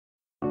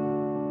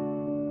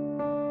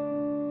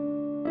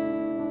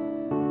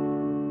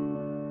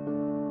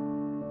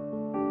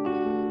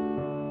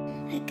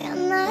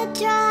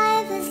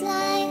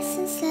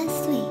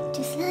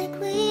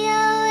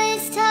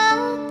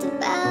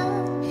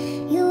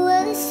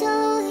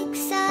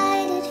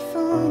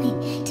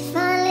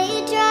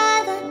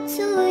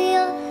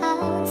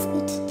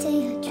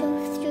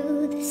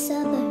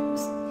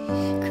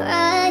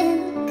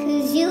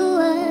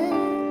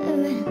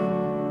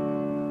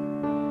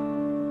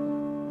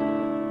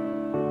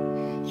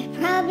You're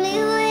probably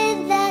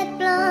with that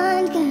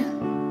blonde girl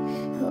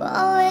who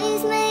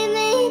always made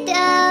me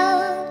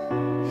doubt.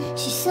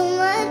 She's so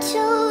much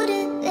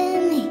older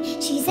than me.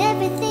 She's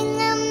everything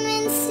I'm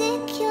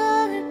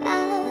insecure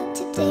about.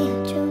 Today I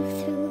drove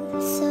through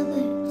the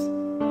suburbs,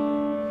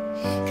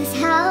 'cause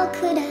how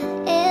could I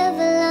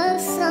ever love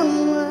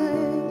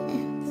someone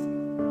else?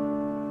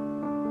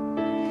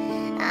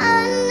 I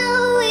know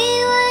we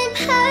weren't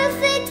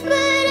perfect,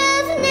 but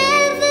I've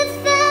never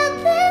felt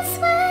this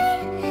way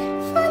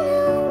for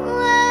no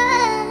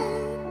one.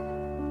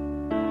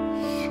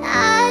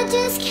 I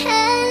just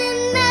can't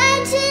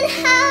imagine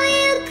how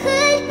you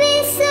could be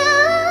so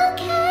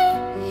okay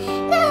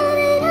now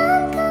that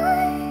I'm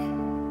gone.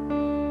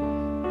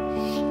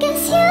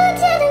 Guess you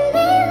didn't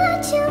mean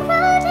what you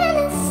wrote in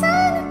a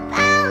song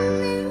about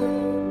me,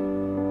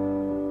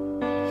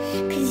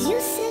 'cause you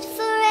said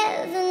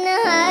forever,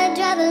 now I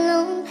drive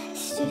alone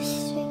past your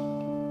street.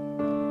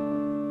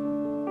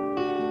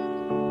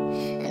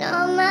 And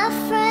all my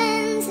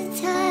friends are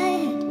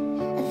tired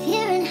of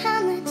hearing how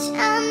much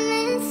I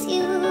miss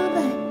you,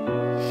 but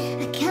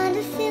I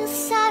kinda feel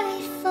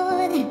sorry for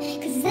them,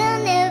 'cause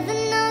they'll never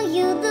know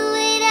you the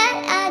way that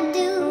I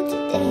do.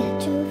 Today I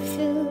drove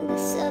through the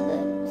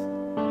suburbs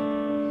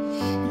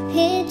and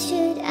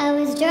pictured I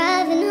was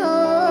driving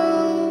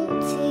home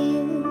to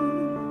you.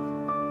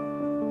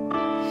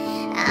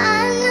 I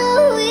know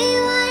we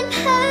weren't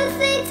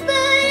perfect,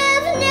 but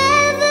I've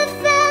never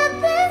felt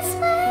this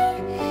way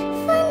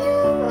for no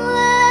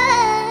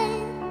one.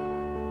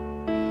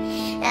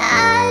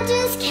 I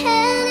just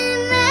can't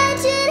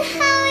imagine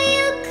how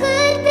you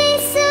could be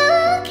so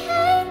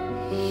okay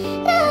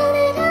now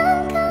that I'm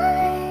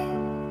gone.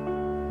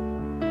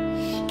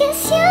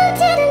 Guess you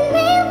didn't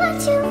mean what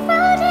you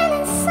wrote in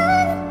a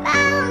song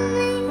about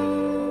me,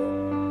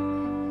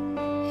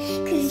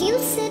 'cause you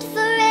said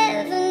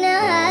forever,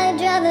 now I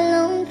drive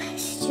alone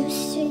past your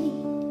street.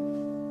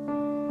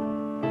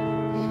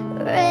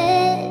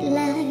 Red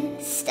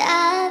lights,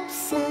 stop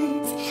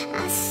signs,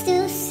 I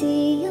still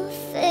see your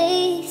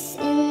face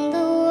in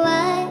the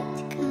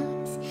white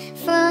cars,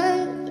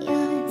 front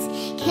yards.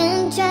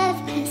 Can't drive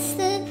past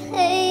the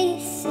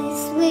places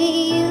we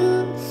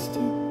used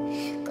to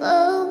go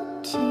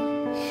to.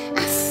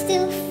 I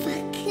still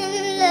fucking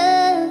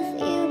love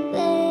you,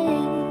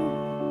 babe.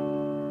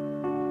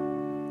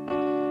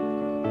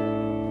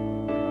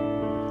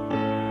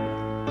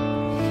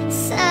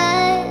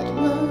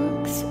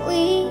 Sidewalks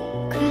we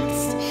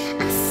crossed,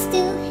 I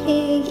still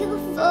hear your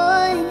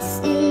voice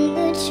in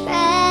the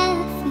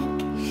traffic,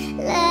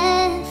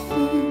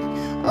 laughing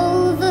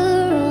over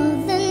all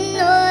the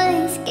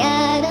noise.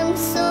 God, I'm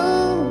so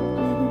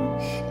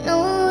blue, no,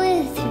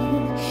 with you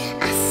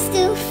I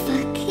still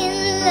fucking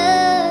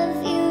love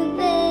you,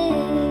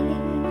 babe.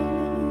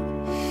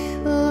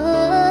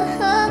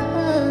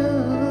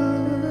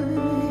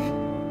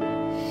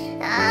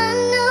 I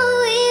know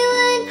we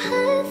weren't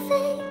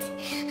perfect,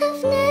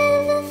 I've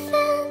never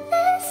felt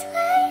this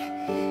way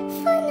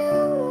for no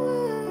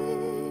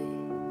one.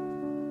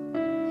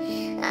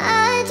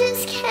 I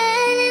just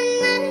can't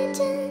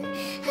imagine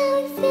how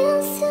it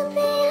feels to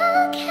be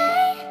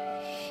okay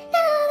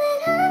now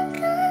that I'm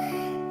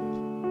gone.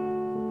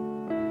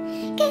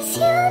 Guess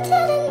you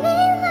didn't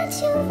mean what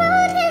you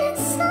wrote in